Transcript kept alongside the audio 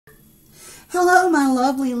Hello, my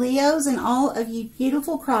lovely Leos and all of you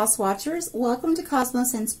beautiful cross watchers. Welcome to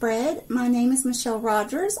Cosmos and Spread. My name is Michelle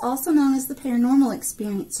Rogers, also known as the Paranormal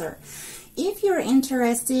Experiencer. If you're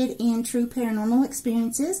interested in true paranormal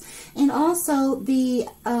experiences and also the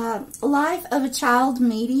life of a child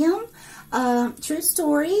medium, true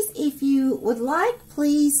stories, if you would like,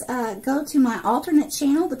 please go to my alternate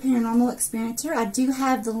channel, the Paranormal Experiencer. I do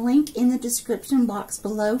have the link in the description box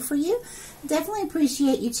below for you. Definitely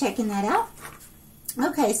appreciate you checking that out.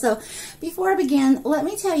 Okay, so before I begin, let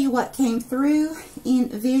me tell you what came through in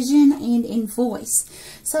vision and in voice.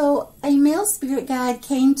 So a male spirit guide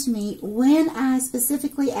came to me when I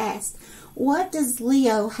specifically asked, what does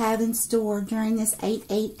Leo have in store during this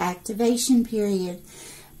 8/8 activation period?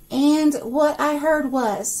 And what I heard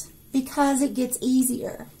was, because it gets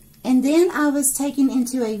easier. And then I was taken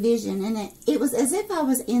into a vision, and it was as if I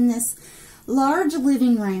was in this large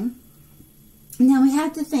living room. Now we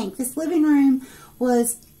have to think, this living room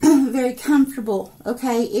was very comfortable,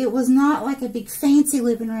 okay? It was not like a big fancy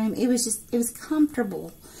living room. It was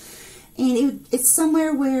comfortable. And it's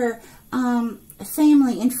somewhere where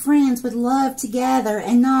family and friends would love to gather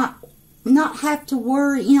and not have to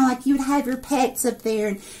worry, you know, like you would have your pets up there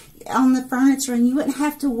and on the furniture, and you wouldn't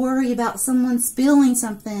have to worry about someone spilling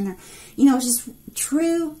something, or, you know, it's just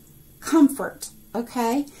true comfort,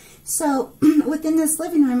 okay? So within this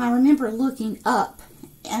living room, I remember looking up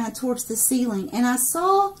towards the ceiling, and I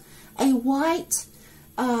saw a white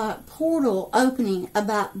portal opening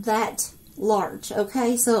about that large,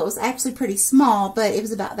 okay? So it was actually pretty small, but it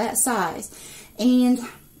was about that size. And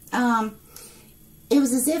it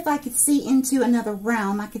was as if I could see into another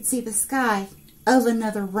realm. I could see the sky of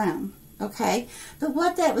another realm, okay? But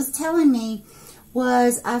what that was telling me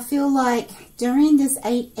was, I feel like during this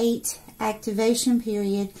 8/8 activation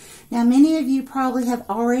period, now many of you probably have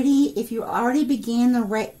already, if you already began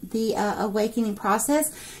the awakening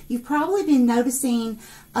process, you've probably been noticing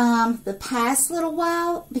the past little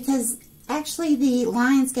while, because actually the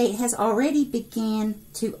Lion's Gate has already began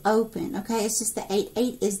to open, okay? It's just the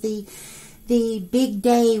 8/8 is the big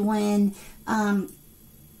day when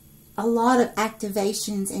a lot of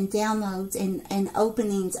activations and downloads and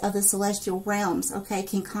openings of the celestial realms, okay,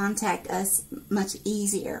 can contact us much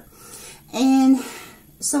easier. And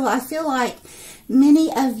so I feel like many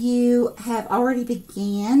of you have already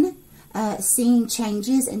began seeing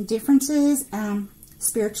changes and differences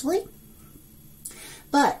spiritually.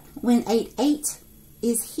 But when 8/8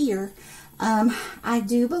 is here, I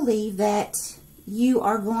do believe that you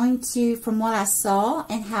are going to, from what I saw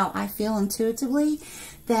and how I feel intuitively,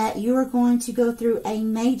 that you are going to go through a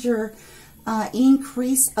major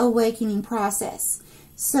increased awakening process.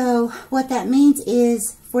 So what that means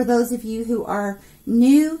is, for those of you who are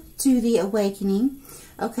new to the awakening,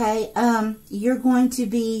 okay, you're going to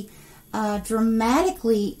be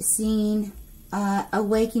dramatically seeing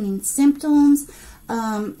awakening symptoms,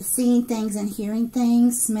 seeing things and hearing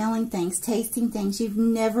things, smelling things, tasting things you've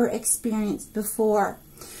never experienced before.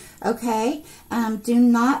 Okay, do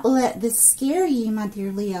not let this scare you, my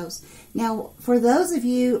dear Leos. Now, for those of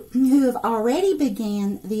you who have already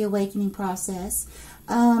began the awakening process,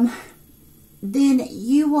 then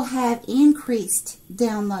you will have increased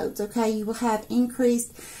downloads, okay? You will have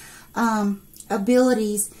increased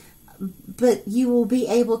abilities, but you will be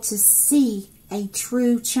able to see a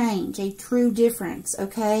true change, a true difference,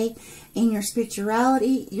 okay? In your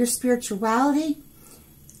spirituality,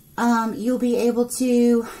 you'll be able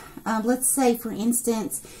to, let's say, for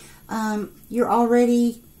instance, you're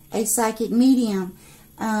already a psychic medium.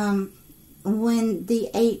 When the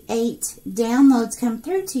 8/8 downloads come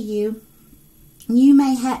through to you, you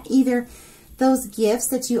may have either those gifts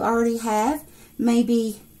that you already have may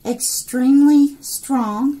be extremely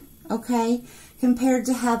strong, okay, compared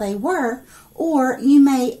to how they were, or you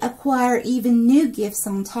may acquire even new gifts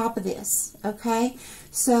on top of this, okay?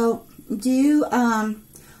 So do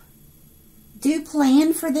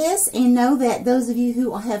plan for this, and know that those of you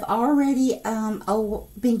who have already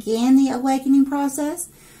began the awakening process,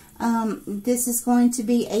 this is going to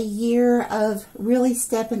be a year of really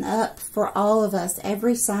stepping up for all of us,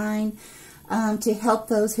 every sign, to help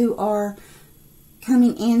those who are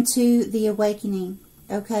coming into the awakening,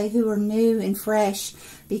 okay, who are new and fresh,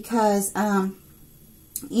 because,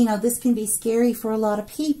 you know, this can be scary for a lot of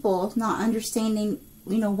people, not understanding,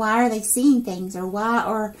 you know, why are they seeing things, or why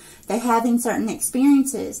are they having certain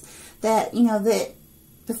experiences that, you know, that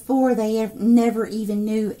before they never even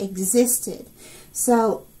knew existed.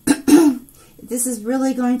 So this is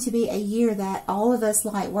really going to be a year that all of us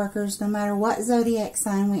light workers, no matter what zodiac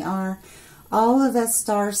sign we are, all of us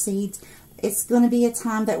star seeds, It's going to be a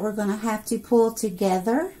time that we're going to have to pull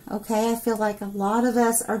together, okay? I feel like a lot of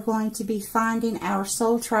us are going to be finding our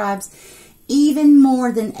soul tribes even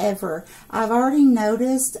more than ever. I've already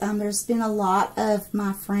noticed there's been a lot of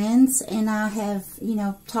my friends, and I have, you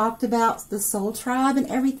know, talked about the soul tribe and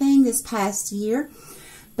everything this past year.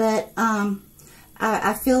 But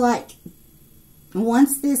I feel like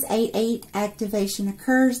once this 8/8 activation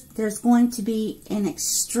occurs, there's going to be an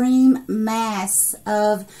extreme mass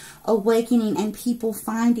of awakening and people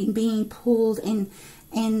being pulled and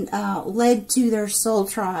led to their soul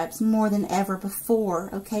tribes more than ever before.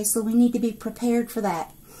 Okay, so we need to be prepared for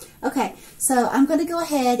that. Okay, so I'm going to go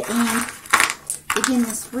ahead and begin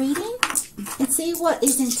this reading and see what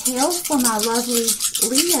is entailed for my lovely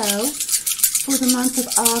Leo for the month of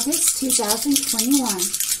August 2021.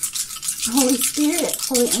 Holy Spirit,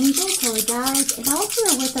 Holy Angels, Holy Guides, and all who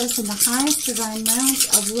are with us in the highest divine realms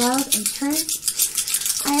of love and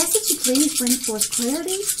truth, I ask that you please bring forth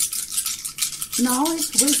clarity,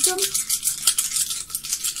 knowledge, wisdom,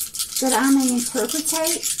 that I may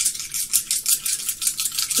interpretate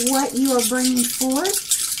what you are bringing forth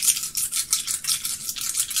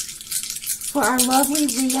for our lovely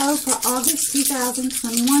Leo for August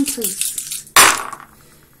 2021, please.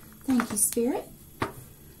 Thank you, Spirit.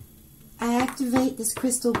 I activate this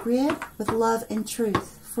crystal grid with love and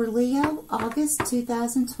truth for Leo, August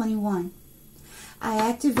 2021. I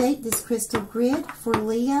activate this crystal grid for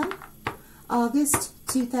Leo, August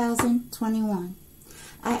 2021.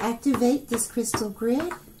 I activate this crystal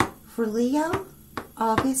grid for Leo,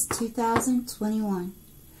 August 2021.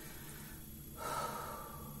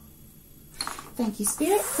 Thank you,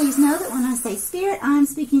 Spirit. Please know that when I say Spirit, I'm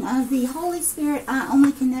speaking of the Holy Spirit. I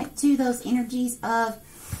only connect to those energies of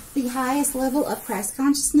the highest level of Christ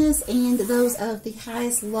consciousness and those of the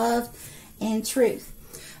highest love and truth.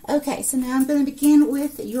 Okay, so now I'm going to begin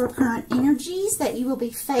with your current energies that you will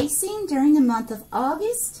be facing during the month of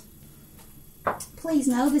August. Please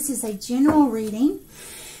know this is a general reading.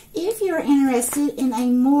 If you're interested in a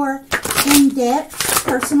more in-depth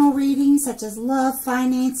personal reading, such as love,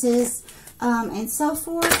 finances, and so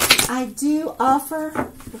forth, I do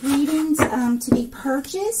offer readings to be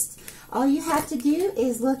purchased. All you have to do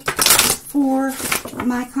is look for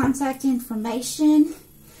my contact information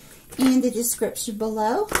in the description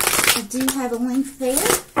below. I do have a link there,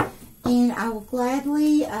 and I will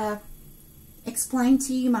gladly explain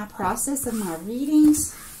to you my process of my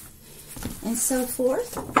readings and so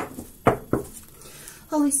forth.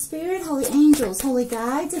 Holy Spirit, Holy Angels, Holy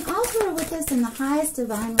Guides, and all who are with us in the highest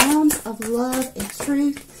divine realms of love and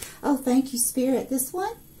truth. Oh, thank you, Spirit. This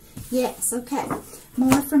one? Yes, okay.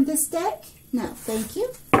 More from this deck? No, thank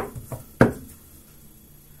you.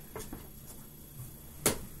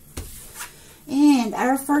 And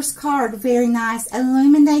our first card, very nice.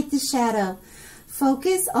 Illuminate the shadow.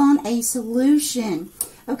 Focus on a solution.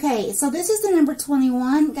 Okay, so this is the number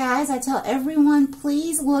 21. Guys, I tell everyone,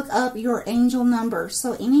 please look up your angel number.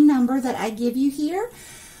 So any number that I give you here,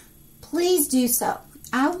 please do so.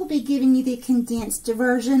 I will be giving you the condensed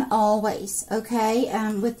version always, okay,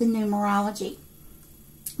 with the numerology.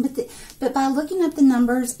 But by looking up the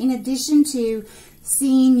numbers, in addition to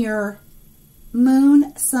seeing your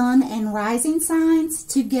moon, sun, and rising signs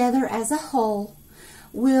together as a whole,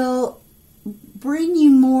 will bring you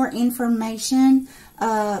more information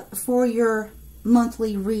for your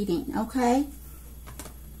monthly reading, okay?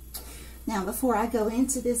 Now, before I go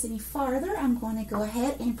into this any farther, I'm going to go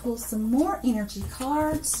ahead and pull some more energy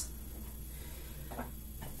cards.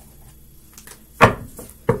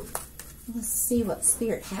 Let's see what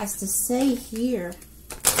Spirit has to say here.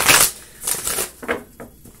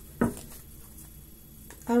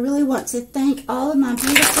 I really want to thank all of my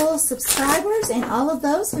beautiful subscribers and all of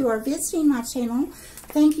those who are visiting my channel.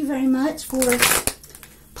 Thank you very much for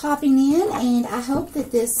popping in, and I hope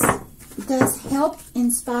that this does help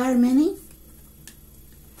inspire many.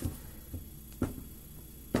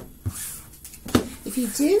 If you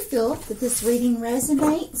do feel that this reading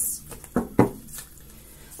resonates,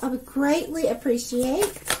 I would greatly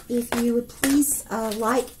appreciate if you would please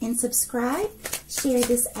like and subscribe, share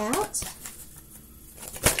this out.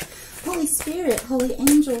 Holy Spirit, Holy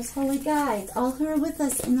Angels, Holy Guides, all who are with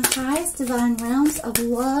us in the highest divine realms of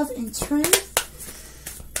love and truth,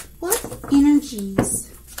 what energies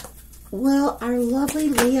will our lovely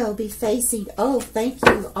Leo be facing? Oh, thank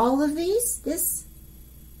you. All of these? This.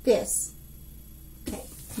 Okay,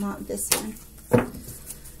 not this one.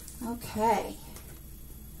 Okay.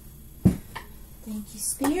 Thank you,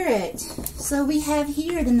 Spirit. So we have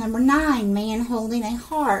here the number 9, man holding a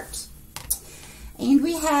heart. And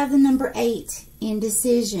we have the number 8,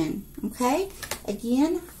 indecision. Okay?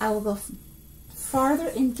 Again, I will go farther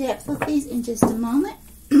in depth with these in just a moment.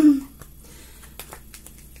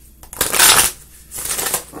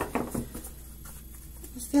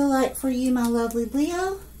 I feel like for you, my lovely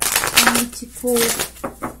Leo, I need to pull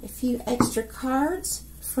a few extra cards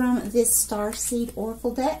from this Starseed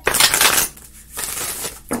Oracle deck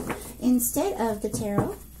instead of the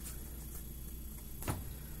tarot.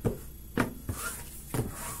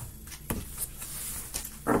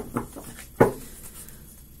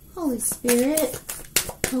 Holy Spirit,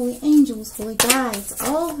 holy angels, holy guides,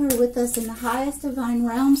 all who are with us in the highest divine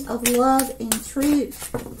realms of love and truth.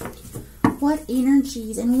 What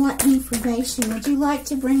energies and what information would you like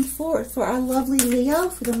to bring forth for our lovely Leo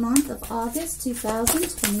for the month of August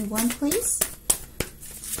 2021, please?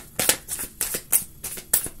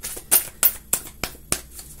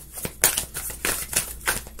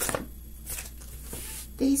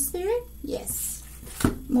 These, Spirit? Yes.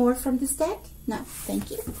 More from this deck? No,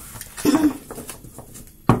 thank you.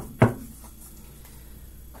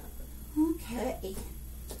 Okay.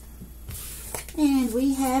 And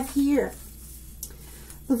we have here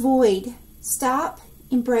the Void. Stop,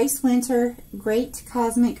 embrace winter, great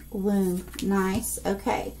cosmic womb. Nice.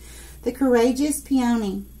 Okay. The Courageous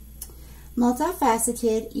Peony.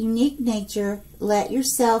 Multifaceted, unique nature, let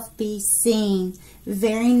yourself be seen.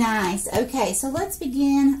 Very nice. Okay, so let's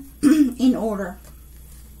begin in order.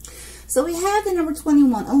 So we have the number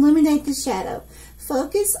 21, illuminate the shadow.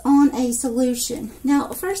 Focus on a solution. Now,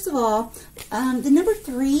 first of all, the number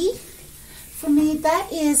 3, for me,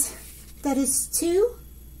 that is two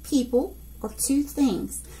people or two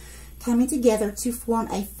things coming together to form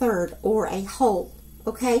a third or a whole.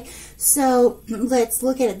 Okay, so let's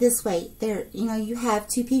look at it this way. There, you have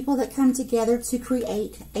two people that come together to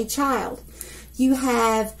create a child. You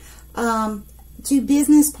have two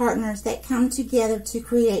business partners that come together to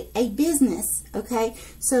create a business. Okay,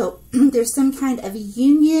 so there's some kind of a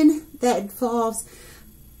union that involves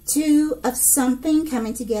two of something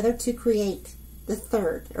coming together to create the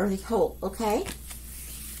third or the whole. Okay,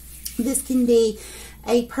 this can be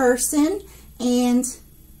a person and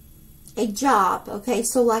a job. Okay,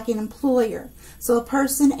 so like an employer. So a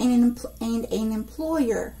person and an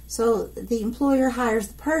employer. So the employer hires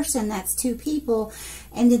the person, that's two people,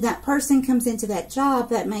 and then that person comes into that job,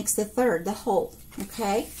 that makes the third, the whole.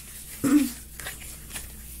 Okay.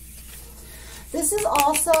 This is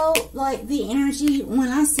also like the energy, when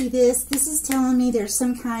I see this, this is telling me there's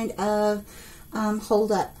some kind of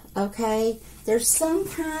hold up. Okay, there's some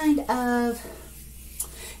kind of,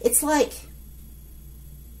 it's like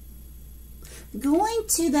going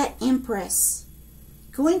to that empress,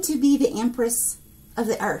 going to be the empress of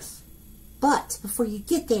the earth. But before you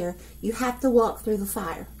get there, you have to walk through the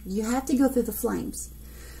fire. You have to go through the flames.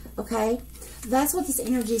 Okay? That's what this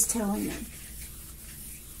energy is telling me.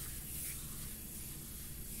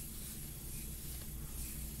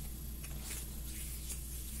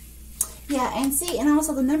 Yeah, and see, and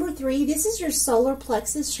also the number 3, this is your solar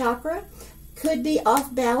plexus chakra. Could be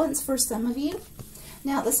off balance for some of you.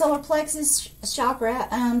 Now, the solar plexus chakra,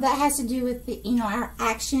 that has to do with, our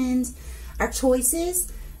actions, our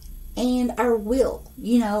choices, and our will.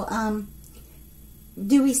 Do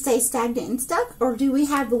we stay stagnant and stuck, or do we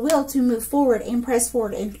have the will to move forward and press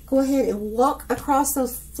forward and go ahead and walk across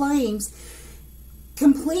those flames,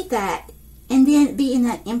 complete that, and then be in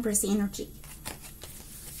that Empress energy?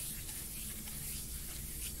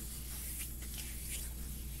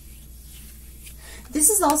 This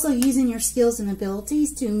is also using your skills and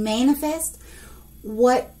abilities to manifest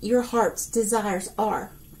what your heart's desires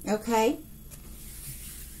are. Okay?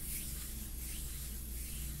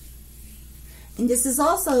 And this is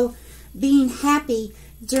also being happy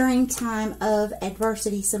during time of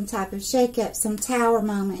adversity, some type of shakeup, some tower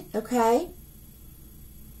moment. Okay?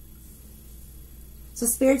 So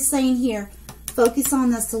Spirit's saying here, focus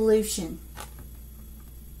on the solution.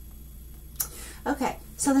 Okay,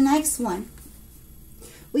 so the next one.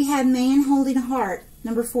 We have man holding a heart,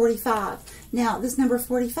 number 45. Now, this number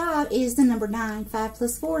 45 is the number 9. 5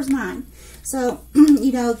 plus 4 is 9. So,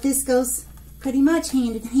 this goes pretty much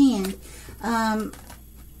hand in hand.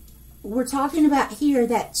 We're talking about here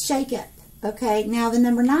that shake-up, okay? Now, the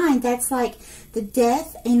number 9, that's like the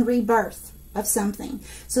death and rebirth of something.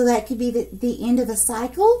 So, that could be the end of a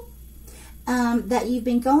cycle that you've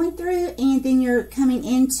been going through, and then you're coming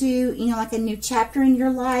into, like a new chapter in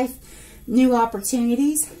your life, new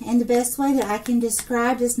opportunities. And the best way that I can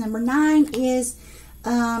describe this number 9 is,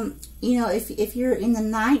 if you're in the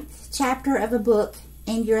 9th chapter of a book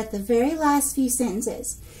and you're at the very last few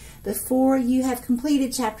sentences before you have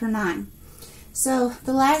completed chapter 9. So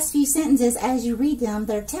the last few sentences, as you read them,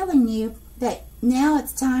 they're telling you that now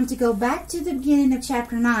it's time to go back to the beginning of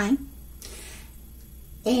chapter 9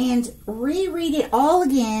 and reread it all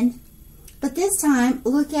again, but this time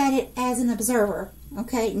look at it as an observer,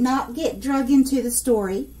 okay? Not get drug into the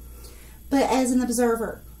story, but as an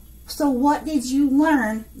observer. So what did you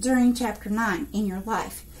learn during chapter 9 in your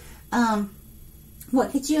life?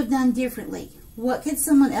 What could you have done differently? What could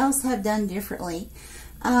someone else have done differently?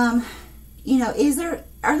 You know,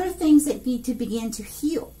 are there things that need to begin to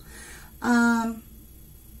heal?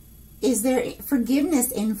 Is there forgiveness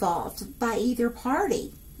involved by either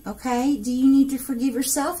party? Okay, do you need to forgive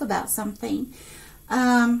yourself about something?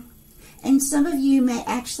 And some of you may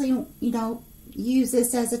actually, you know, use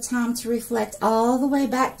this as a time to reflect all the way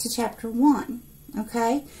back to chapter 1.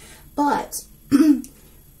 Okay, but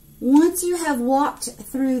once you have walked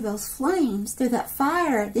through those flames, through that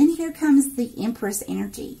fire, then here comes the Empress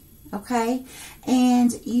energy. Okay,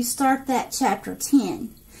 and you start that chapter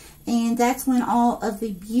 10, and that's when all of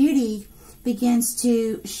the beauty begins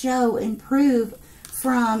to show and prove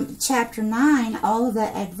from chapter 9. All of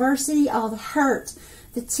that adversity, all the hurt,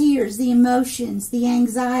 the tears, the emotions, the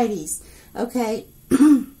anxieties. Okay,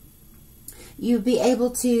 you'll be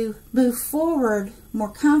able to move forward more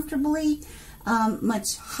comfortably,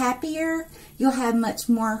 much happier. You'll have much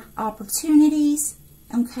more opportunities,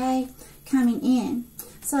 okay, coming in.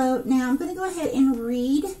 So now I'm going to go ahead and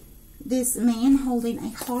read this man holding a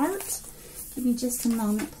heart. Give me just a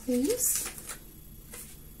moment, please.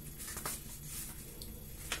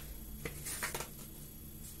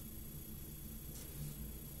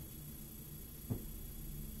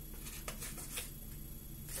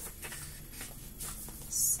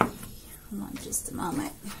 Let's see. Hold on just a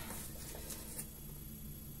moment.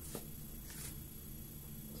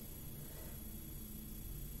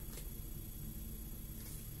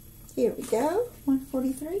 Here we go,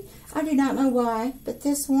 143. I do not know why, but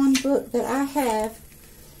this one book that I have,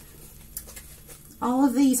 all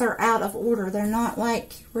of these are out of order. They're not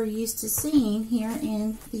like we're used to seeing here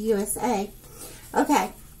in the USA.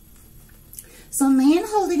 Okay, so man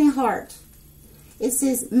holding a heart. It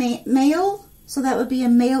says male, so that would be a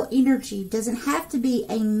male energy. Doesn't have to be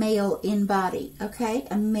a male in body, okay?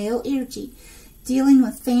 A male energy. Dealing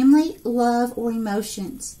with family, love, or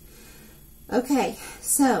emotions. Okay,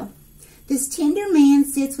 so this tender man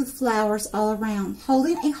sits with flowers all around,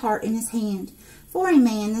 holding a heart in his hand. For a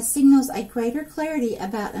man, this signals a greater clarity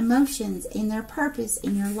about emotions and their purpose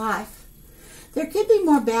in your life. There could be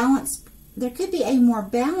a more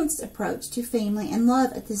balanced approach to family and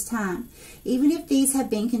love at this time, even if these have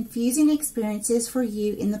been confusing experiences for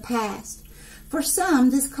you in the past. For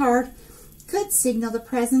some, this card could signal the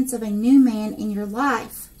presence of a new man in your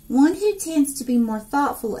life, one who tends to be more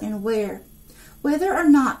thoughtful and aware. Whether or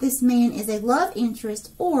not this man is a love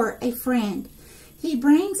interest or a friend, he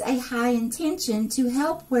brings a high intention to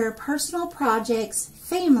help where personal projects,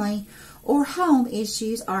 family, or home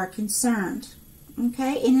issues are concerned.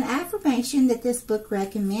 Okay, and an affirmation that this book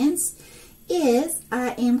recommends is,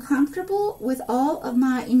 I am comfortable with all of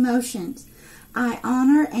my emotions. I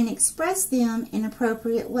honor and express them in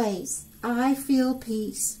appropriate ways. I feel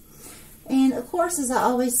peace. And of course, as I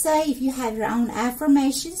always say, if you have your own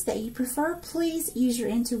affirmations that you prefer, please use your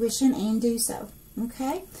intuition and do so.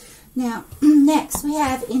 Okay? Now, next we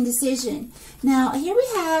have indecision. Now, here we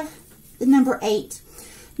have the number 8.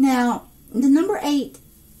 Now, the number 8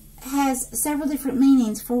 has several different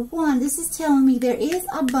meanings. For one, this is telling me there is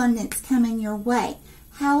abundance coming your way.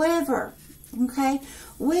 However, okay,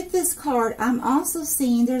 with this card, I'm also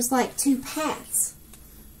seeing there's like 2 paths.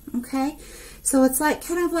 Okay? So it's like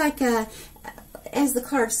kind of like a, as the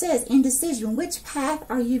card says, indecision. Which path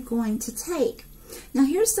are you going to take? Now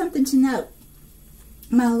here's something to note,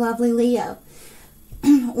 my lovely Leo.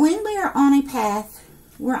 When we are on a path,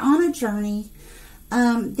 we're on a journey,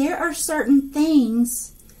 there are certain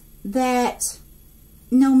things that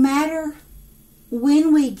no matter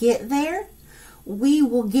when we get there, we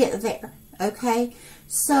will get there. Okay?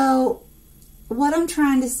 So what I'm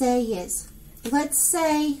trying to say is, let's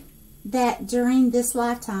say that during this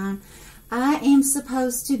lifetime, I am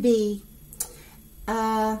supposed to be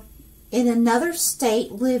in another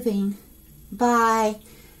state living by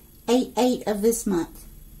 8/8 of this month.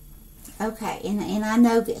 Okay, and I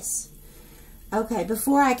know this. Okay,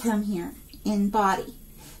 before I come here in body.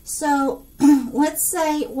 So, let's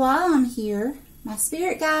say while I'm here, my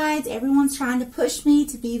spirit guides, everyone's trying to push me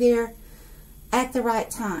to be there at the right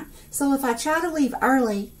time. So if I try to leave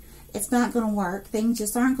early, it's not going to work. Things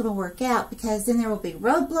just aren't going to work out, because then there will be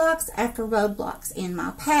roadblocks after roadblocks in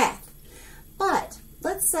my path. But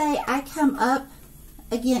let's say I come up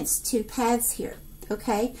against 2 paths here,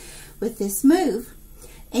 okay, with this move.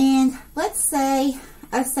 And let's say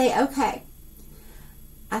I say, okay,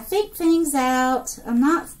 I think things out. I'm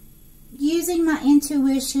not using my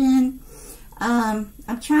intuition.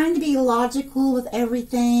 I'm trying to be logical with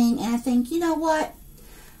everything. And I think, you know what?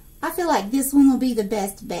 I feel like this one will be the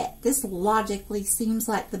best bet. This logically seems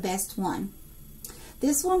like the best one.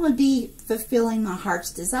 This one would be fulfilling my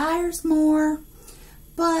heart's desires more.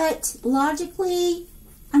 But logically,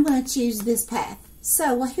 I'm going to choose this path.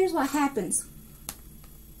 So, well, here's what happens.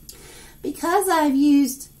 Because I've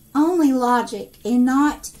used only logic and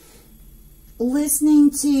not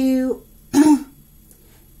listening to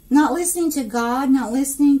not listening to God, not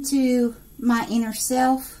listening to my inner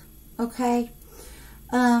self, okay?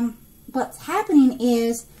 What's happening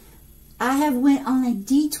is I have went on a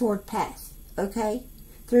detoured path, okay?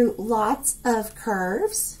 Through lots of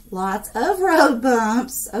curves, lots of road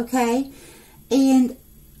bumps, okay? And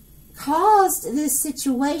caused this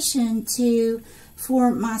situation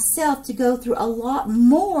for myself to go through a lot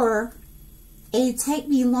more. It'd take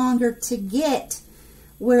me longer to get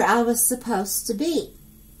where I was supposed to be.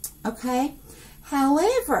 Okay?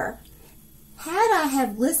 However, had I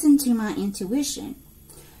have listened to my intuition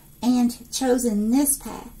and chosen this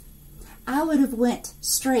path, I would have went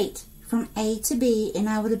straight from A to B, and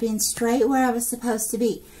I would have been straight where I was supposed to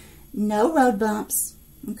be. No road bumps,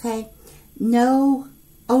 okay? No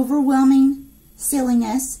overwhelming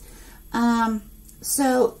silliness.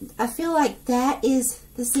 So I feel like that is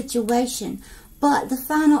the situation. But the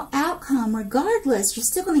final outcome, regardless, you're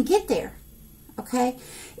still going to get there. Okay?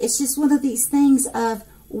 It's just one of these things of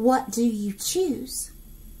what do you choose?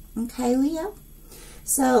 Okay, Leo?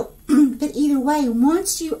 So, but either way,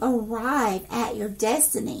 once you arrive at your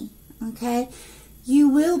destiny, okay, you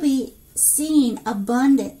will be seeing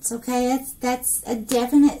abundance, okay? That's a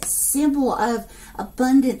definite symbol of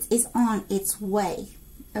abundance is on its way,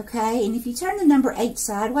 okay? And if you turn the number 8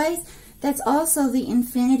 sideways, that's also the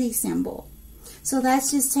infinity symbol. So that's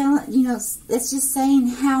just telling, you know, that's just saying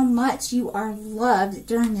how much you are loved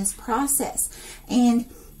during this process. And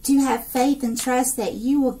to have faith and trust that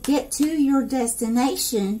you will get to your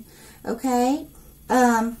destination, okay?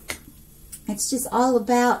 It's just all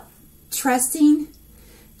about trusting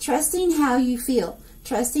how you feel,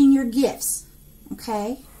 trusting your gifts,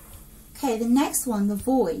 okay? Okay, the next one, the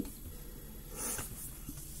void.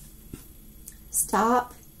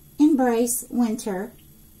 Stop, embrace winter,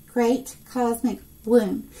 great cosmic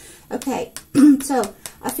womb. Okay, so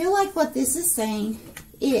I feel like what this is saying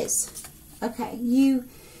is, okay, you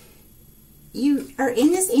are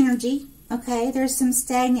in this energy, okay, there's some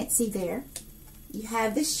stagnancy there. You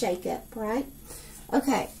have this shake-up, right?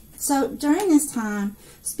 Okay, so during this time,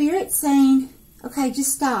 Spirit's saying, okay,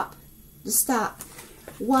 just stop. Just stop.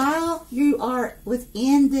 While you are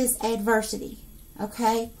within this adversity,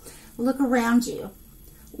 okay, look around you.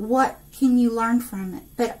 What can you learn from it?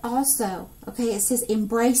 But also, okay, it says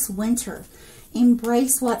embrace winter.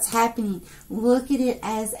 Embrace what's happening. Look at it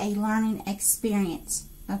as a learning experience,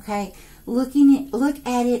 okay? Look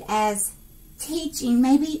at it as teaching.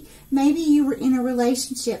 Maybe you were in a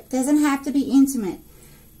relationship. Doesn't have to be intimate,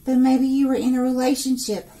 but maybe you were in a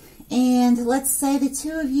relationship, and let's say the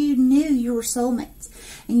two of you knew you were soulmates,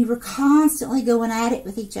 and you were constantly going at it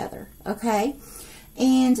with each other, okay?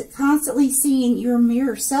 And constantly seeing your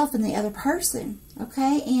mirror self in the other person,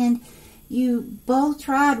 okay? And you both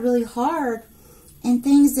tried really hard, and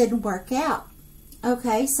things didn't work out,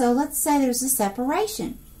 okay? So let's say there's a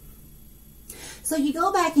separation. So you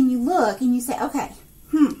go back and you look and you say, okay,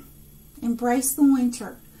 embrace the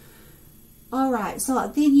winter. All right, so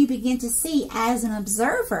then you begin to see as an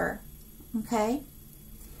observer, okay,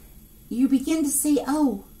 you begin to see,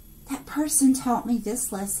 oh, that person taught me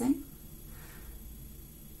this lesson.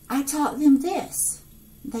 I taught them this.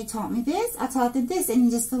 They taught me this. I taught them this.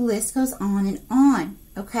 And just the list goes on,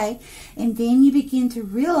 okay? And then you begin to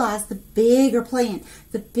realize the bigger plan,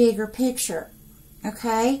 the bigger picture,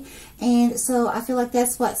 okay? And so I feel like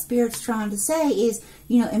that's what Spirit's trying to say is,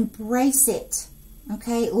 you know, embrace it,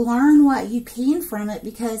 okay? Learn what you can from it,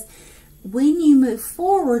 because when you move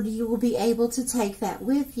forward, you will be able to take that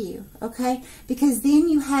with you, okay? Because then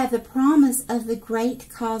you have the promise of the great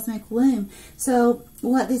cosmic womb. So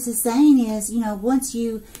what this is saying is, you know, once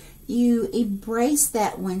you embrace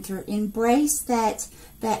that winter, embrace that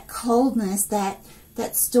coldness, that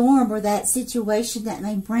storm or that situation that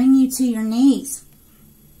may bring you to your knees,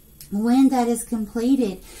 when that is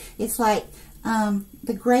completed, it's like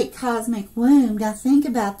the great cosmic womb. Now think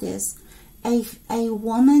about this. A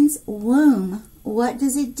woman's womb, what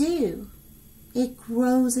does it do? It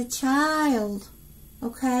grows a child,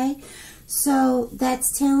 okay? So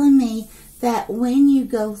that's telling me that when you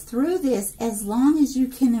go through this, as long as you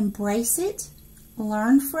can embrace it,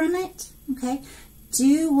 learn from it, okay,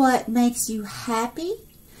 do what makes you happy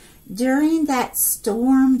during that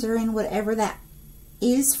storm, during whatever that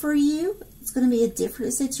is for you. It's going to be a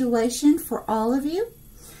different situation for all of you.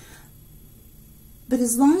 But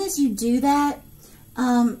as long as you do that,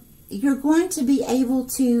 you're going to be able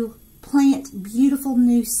to plant beautiful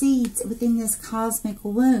new seeds within this cosmic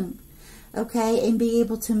womb, okay, and be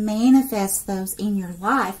able to manifest those in your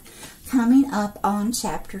life coming up on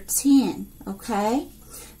chapter 10, okay?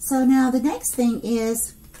 So now the next thing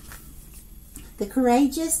is the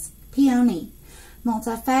courageous peony.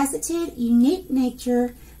 Multifaceted, unique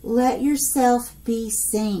nature, let yourself be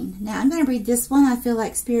seen. Now I'm going to read this one. I feel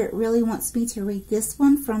like Spirit really wants me to read this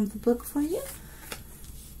one from the book for you.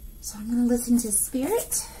 So I'm going to listen to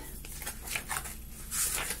Spirit.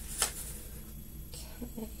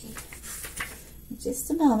 Okay. In just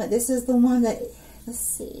a moment. This is the one that, let's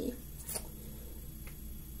see,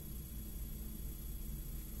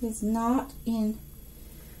 is not in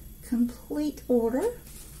complete order.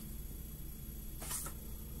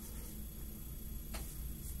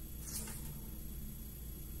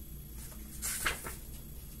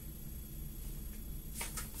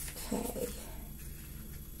 Okay.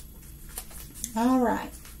 All right.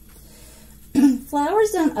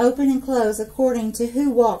 Flowers don't open and close according to who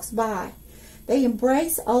walks by. They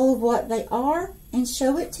embrace all of what they are and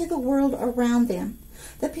show it to the world around them.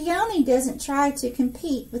 The peony doesn't try to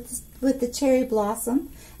compete with the cherry blossom,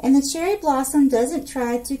 and the cherry blossom doesn't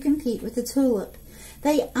try to compete with the tulip.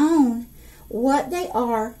 They own what they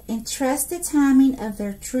are and trust the timing of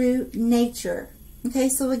their true nature. Okay,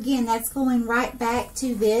 so again, that's going right back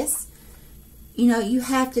to this. You know, you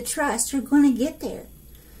have to trust. You're going to get there.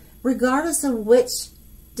 Regardless of which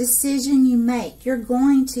decision you make, you're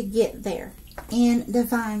going to get there in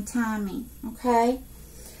divine timing. Okay?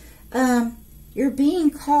 You're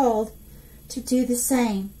being called to do the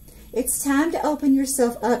same. It's time to open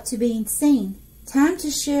yourself up to being seen. Time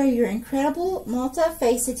to share your incredible,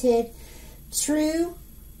 multifaceted, true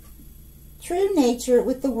nature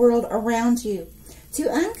with the world around you. To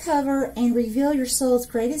uncover and reveal your soul's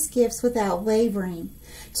greatest gifts without wavering.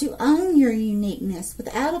 To own your uniqueness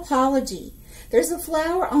without apology. There's a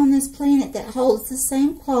flower on this planet that holds the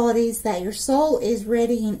same qualities that your soul is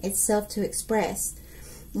readying itself to express.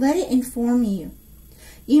 Let it inform you.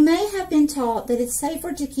 You may have been taught that it's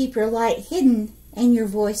safer to keep your light hidden and your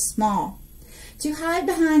voice small. To hide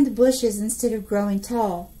behind the bushes instead of growing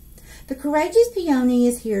tall. The courageous peony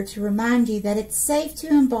is here to remind you that it's safe to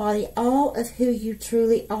embody all of who you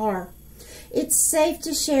truly are. It's safe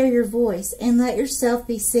to share your voice and let yourself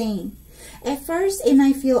be seen. At first, it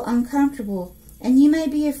may feel uncomfortable, and you may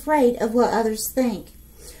be afraid of what others think.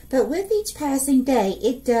 But with each passing day,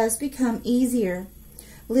 it does become easier.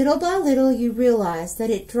 Little by little, you realize that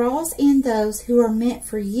it draws in those who are meant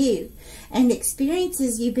for you, and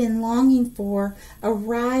experiences you've been longing for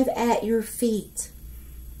arrive at your feet.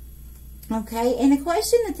 Okay, and a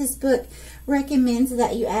question that this book recommends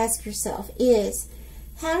that you ask yourself is,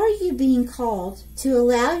 how are you being called to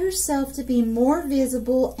allow yourself to be more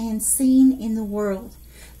visible and seen in the world?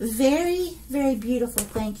 Very, very beautiful.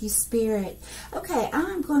 Thank you, Spirit. Okay,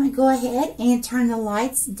 I'm going to go ahead and turn the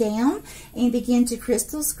lights down and begin to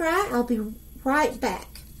crystal scry. I'll be right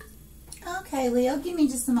back. Okay, Leo, give me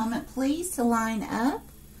just a moment, please, to line up.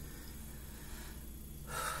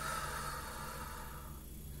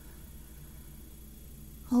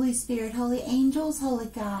 Holy Spirit, holy angels, holy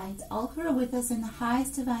guides, all who are with us in the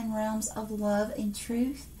highest divine realms of love and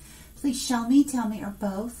truth, please show me, tell me, or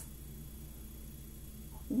both.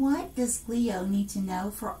 What does Leo need to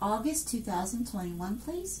know for August 2021,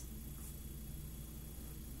 please?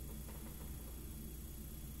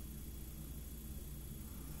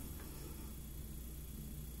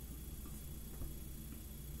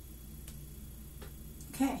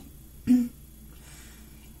 Okay.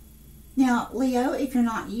 Now, Leo, if you're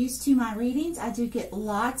not used to my readings, I do get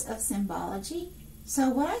lots of symbology. So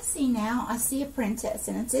what I see now, I see a princess,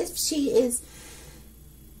 and it's as if she is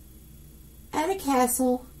at a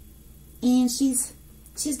castle, and she's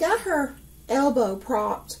got her elbow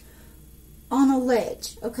propped on a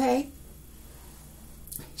ledge, okay?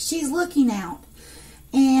 She's looking out,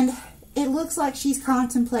 and it looks like she's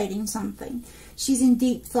contemplating something. She's in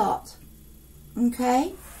deep thought,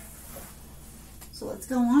 okay? So let's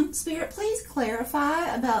go on. Spirit, please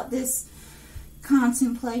clarify about this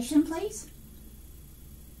contemplation, please.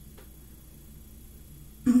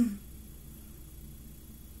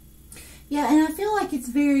 Yeah, and I feel like it's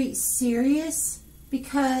very serious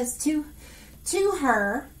because to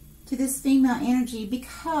her, to this female energy,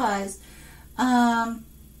 because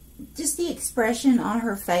Just the expression on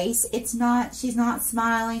her face, she's not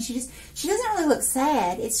smiling. She doesn't really look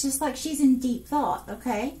sad. It's just like she's in deep thought,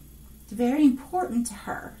 okay? It's very important to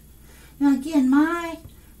her. Now again, my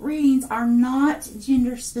readings are not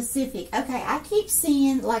gender specific. Okay, I keep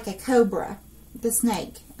seeing like a cobra, the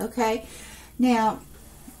snake, okay? Now,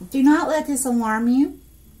 do not let this alarm you.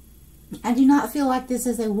 I do not feel like this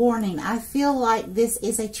is a warning. I feel like this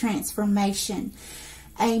is a transformation,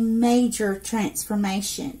 a major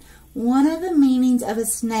transformation. One of the meanings of a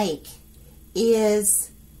snake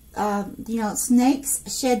is,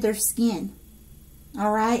 snakes shed their skin,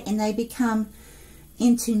 all right, and they become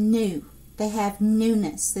into new. They have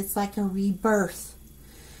newness. It's like a rebirth.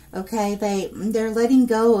 Okay, they're letting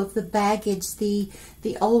go of the baggage, the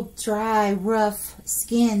old dry, rough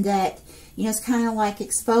skin that it's kind of like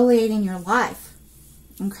exfoliating your life.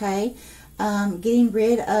 Okay, getting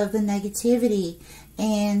rid of the negativity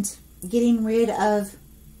and getting rid of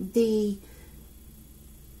the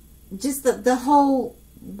whole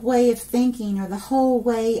way of thinking, or the whole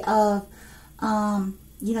way of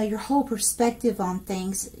your whole perspective on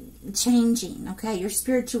things changing. Okay, your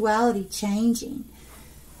spirituality changing.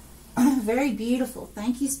 Very beautiful.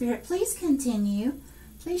 Thank you, Spirit. Please continue.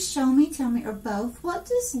 Please show me, tell me, or both. What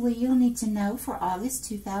does Leo need to know for August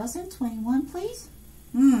 2021, please?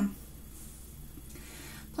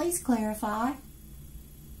 Please clarify.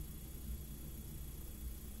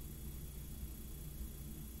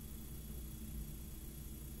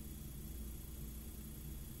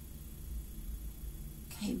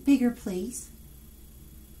 Okay, bigger, please.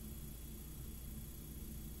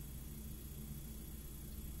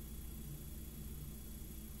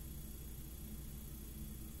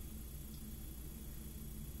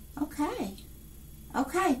 Okay.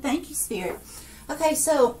 Okay, thank you, Spirit. Okay,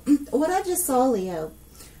 so what I just saw, Leo,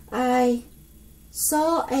 I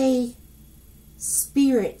saw a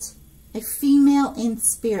spirit, a female in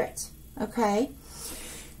spirit, okay?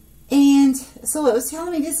 And so it was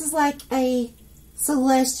telling me this is like a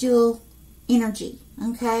celestial energy,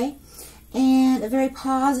 okay? And a very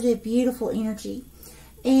positive, beautiful energy.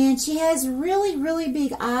 And she has really, really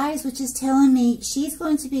big eyes, which is telling me she's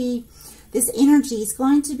going to be, this energy is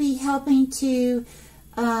going to be helping to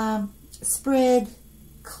spread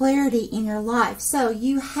clarity in your life. So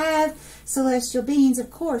you have celestial beings,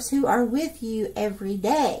 of course, who are with you every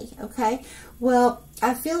day, okay? Well,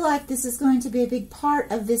 I feel like this is going to be a big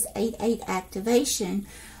part of this 8/8 activation,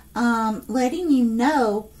 letting you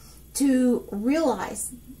know to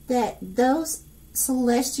realize that those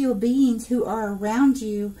celestial beings who are around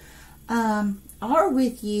you are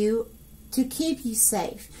with you to keep you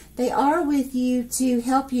safe. They are with you to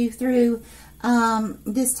help you through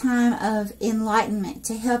this time of enlightenment,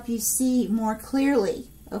 to help you see more clearly,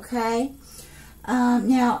 okay?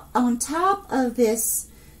 Now, on top of this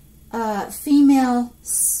female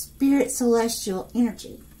spirit celestial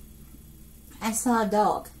energy, I saw a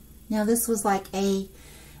dog. Now, this was like a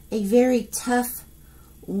very tough,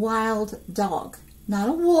 wild dog. Not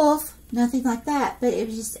a wolf, nothing like that, but it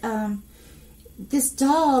was just... this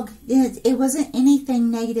dog, it wasn't anything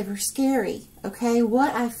negative or scary, okay?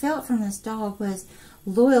 What I felt from this dog was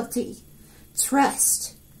loyalty,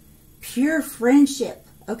 trust, pure friendship,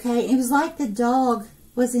 okay? It was like the dog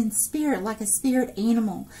was in spirit, like a spirit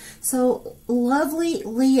animal. So, lovely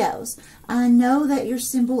Leos, I know that your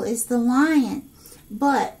symbol is the lion,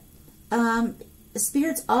 but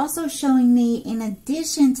Spirit's also showing me, in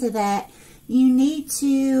addition to that, you need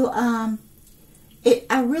to...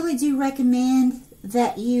 I really do recommend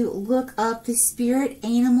that you look up the spirit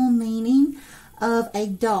animal meaning of a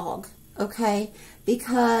dog, okay?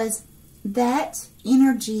 Because that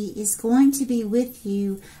energy is going to be with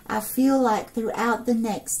you, I feel like, throughout the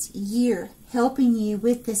next year, helping you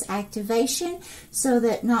with this activation, so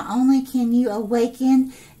that not only can you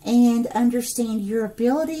awaken and understand your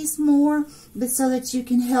abilities more, but so that you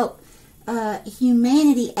can help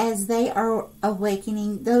humanity as they are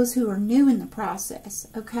awakening, those who are new in the process,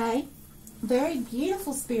 okay? Very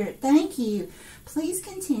beautiful, Spirit. Thank you. Please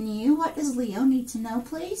continue. What does Leo need to know,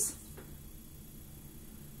 please?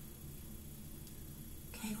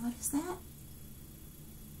 Okay, what is that?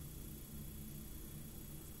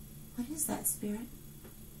 What is that, Spirit?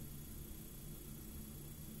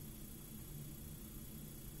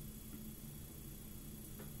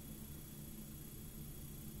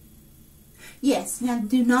 Yes, now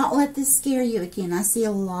do not let this scare you again. I see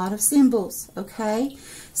a lot of symbols, okay?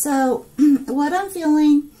 So, what I'm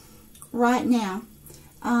feeling right now,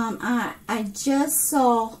 I just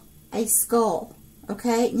saw a skull,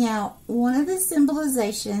 okay? Now, one of the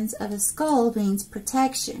symbolizations of a skull means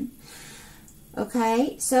protection.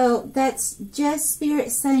 Okay, so that's just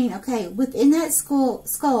Spirit saying, okay, within that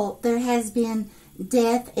skull there has been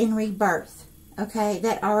death and rebirth. Okay,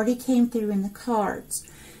 that already came through in the cards.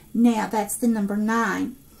 Now, that's the number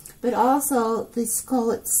 9. But also, the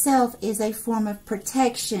skull itself is a form of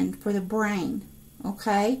protection for the brain.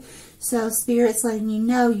 Okay, so Spirit's letting you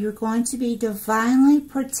know you're going to be divinely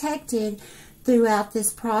protected throughout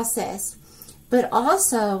this process. But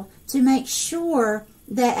also, to make sure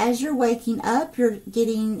that as you're waking up, you're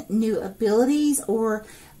getting new abilities or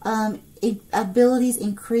abilities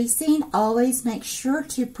increasing. Always make sure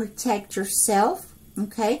to protect yourself,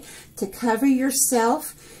 okay? To cover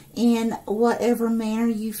yourself in whatever manner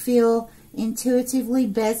you feel intuitively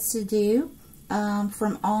best to do,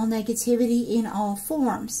 from all negativity in all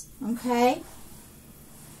forms, okay?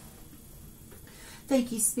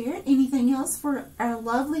 Thank you, Spirit. Anything else for our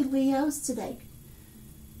lovely Leos today?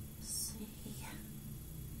 Let's see.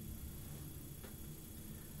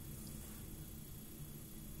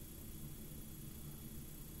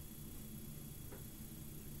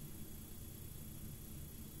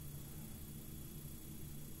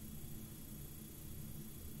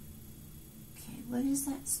 Okay, what is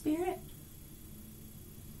that, Spirit?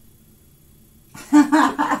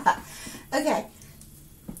 Okay,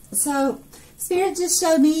 so Spirit just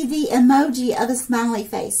showed me the emoji of a smiley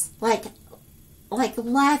face, like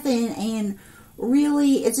laughing, and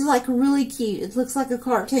really, it's just like really cute. It looks like a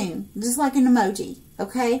cartoon, just like an emoji,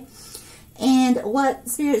 okay? And what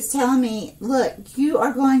Spirit's telling me, look, you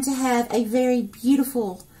are going to have a very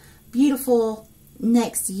beautiful, beautiful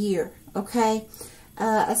next year, okay?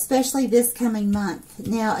 Especially this coming month.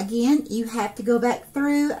 Now, again, you have to go back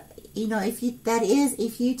through, you know, if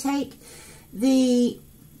you take the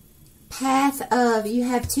path of, you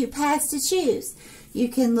have 2 paths to choose. You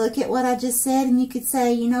can look at what I just said and you could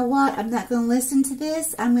say, you know what, I'm not going to listen to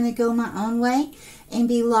this. I'm going to go my own way and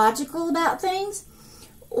be logical about things.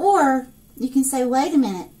 Or you can say, wait a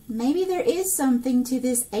minute, maybe there is something to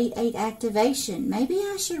this 8-8 activation. Maybe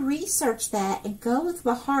I should research that and go with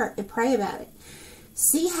my heart and pray about it.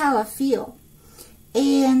 See how I feel.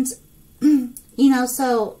 And, you know,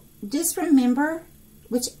 so just remember,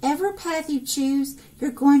 whichever path you choose,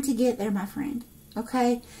 you're going to get there, my friend.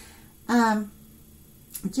 Okay?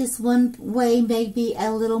 Just one way may be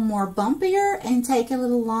a little more bumpier and take a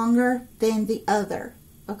little longer than the other.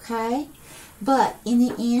 Okay? But in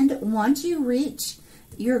the end, once you reach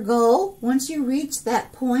your goal, once you reach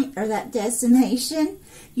that point or that destination,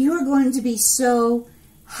 you are going to be so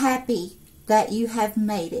happy that you have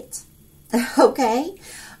made it. Okay?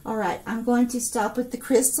 Alright, I'm going to stop with the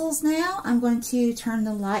crystals now. I'm going to turn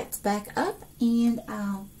the lights back up and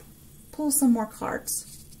I'll pull some more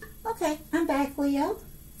cards. Okay, I'm back, Leo.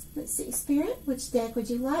 Let's see, Spirit, which deck would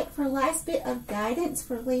you like for a last bit of guidance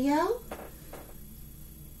for Leo?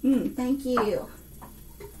 Thank you.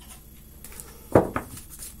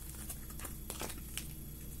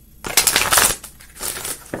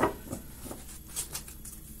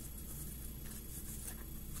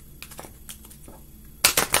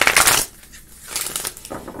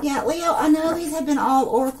 Yeah, Leo, I know these have been all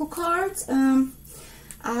oracle cards.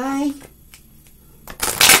 I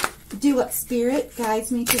do what Spirit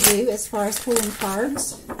guides me to do as far as pulling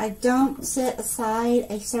cards. I don't set aside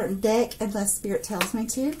a certain deck unless Spirit tells me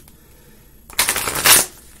to.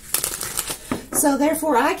 So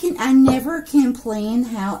therefore, I never can plan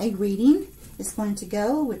how a reading is going to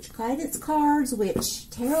go, which guidance cards, which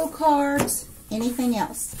tarot cards, anything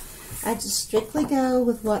else. I just strictly go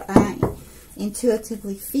with what I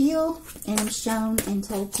intuitively feel and am shown and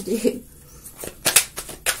told to do.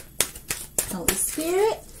 Holy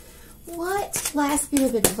Spirit, what last bit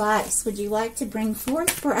of advice would you like to bring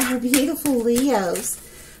forth for our beautiful Leos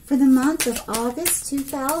for the month of August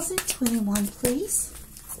 2021, please?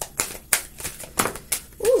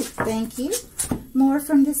 Ooh, thank you. More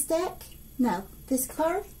from this deck? No. This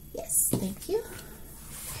card? Yes, thank you.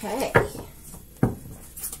 Okay.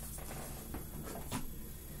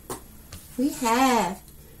 We have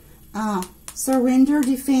surrender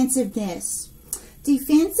defensiveness.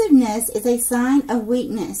 Defensiveness is a sign of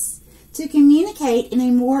weakness. To communicate in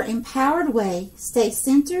a more empowered way, stay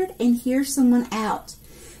centered and hear someone out.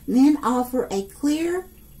 Then offer a clear,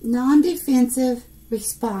 non-defensive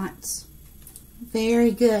response.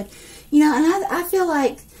 Very good. You know, and I feel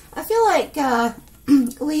like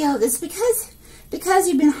Leo, it's because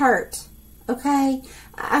you've been hurt. Okay,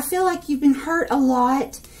 I feel like you've been hurt a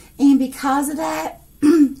lot, and because of that,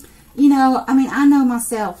 you know, I mean, I know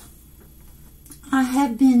myself. I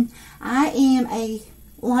am a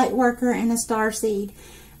light worker and a starseed.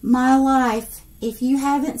 My life if you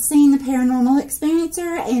haven't seen the Paranormal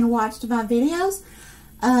Experiencer and watched my videos,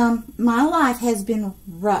 my life has been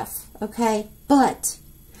rough, okay? But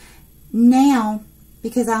now,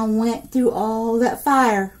 because I went through all that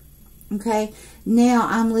fire, okay, now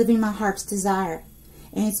I'm living my heart's desire.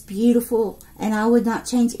 And it's beautiful, and I would not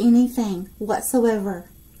change anything whatsoever,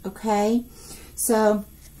 okay? So,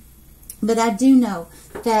 but I do know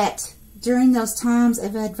that during those times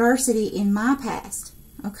of adversity in my past,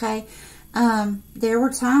 okay, there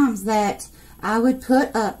were times that I would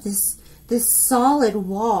put up this solid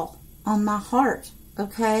wall on my heart,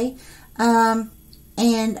 okay,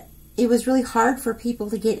 and it was really hard for people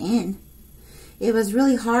to get in. It was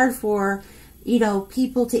really hard for, you know,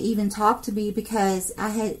 people to even talk to me because I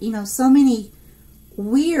had, you know, so many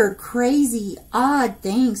weird, crazy, odd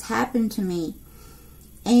things happen to me.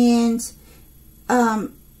 And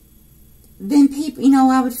then people, you know,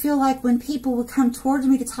 I would feel like when people would come towards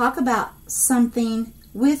me to talk about something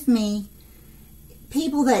with me,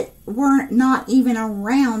 people that weren't not even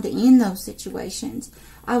around in those situations,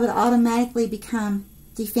 I would automatically become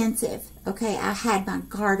defensive. Okay, I had my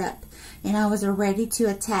guard up and I was ready to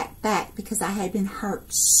attack back because I had been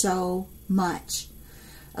hurt so much.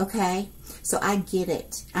 Okay, so I get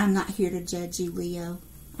it. I'm not here to judge you, Leo.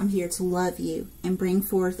 I'm here to love you and bring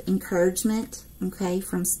forth encouragement, okay,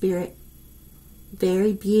 from Spirit.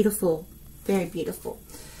 Very beautiful. Very beautiful.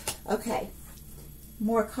 Okay.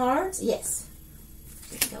 More cards? Yes.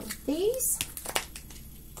 Let's go with these.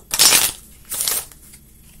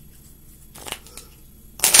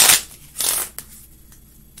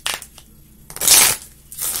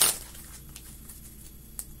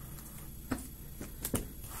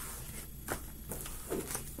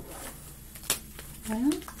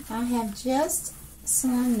 Well, I have just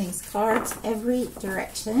slung these cards every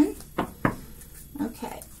direction.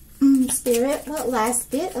 Okay. Spirit, what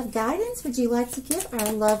last bit of guidance would you like to give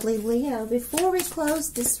our lovely Leo before we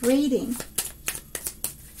close this reading?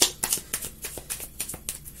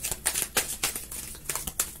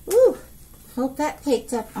 Ooh, hope that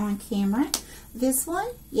picked up on camera. This one?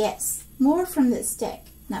 Yes. More from this deck.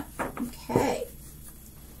 No. Okay.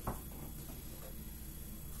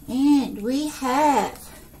 And we have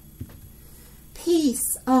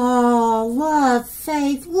peace, love,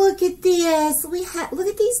 faith. Look at this. Look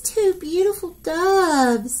at these two beautiful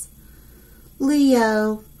doves.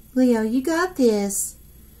 Leo, you got this.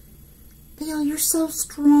 Leo, you're so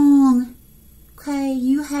strong. Okay,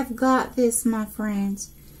 you have got this, my friends.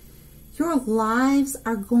 Your lives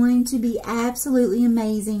are going to be absolutely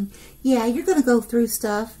amazing. Yeah, you're going to go through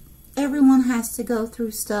stuff. Everyone has to go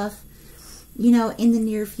through stuff, you know, in the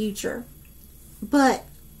near future. But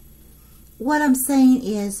what I'm saying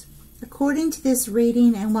is, according to this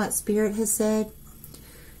reading and what Spirit has said,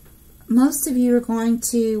 most of you are going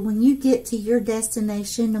to, when you get to your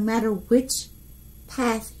destination, no matter which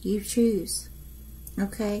path you choose,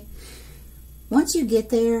 okay, once you get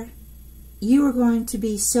there, you are going to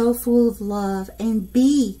be so full of love and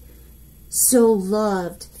be so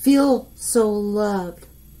loved, feel so loved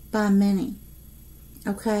by many,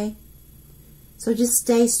 okay? So just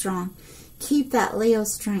stay strong. Keep that Leo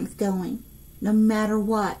strength going, no matter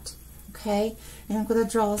what, okay? And I'm going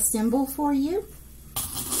to draw a symbol for you.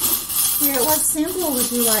 Spirit, what symbol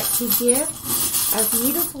would you like to give our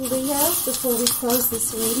beautiful Leo before we close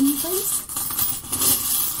this reading, please?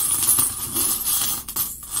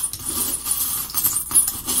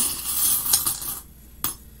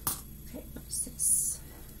 Okay, what's this?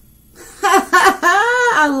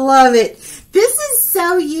 I love it. This is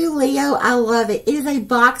so you, Leo. I love it. It is a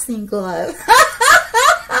boxing glove.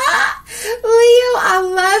 Leo, I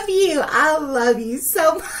love you. I love you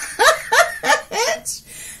so much.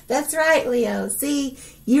 That's right, Leo. See,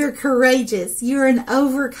 you're courageous. You're an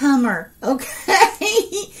overcomer,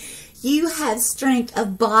 okay? You have strength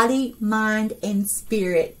of body, mind, and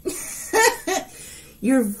spirit.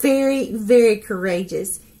 You're very, very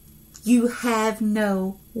courageous. You have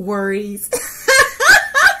no worries.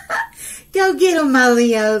 Go get them, my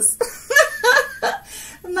Leos.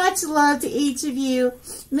 Much love to each of you.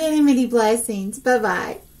 Many, many blessings.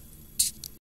 Bye-bye.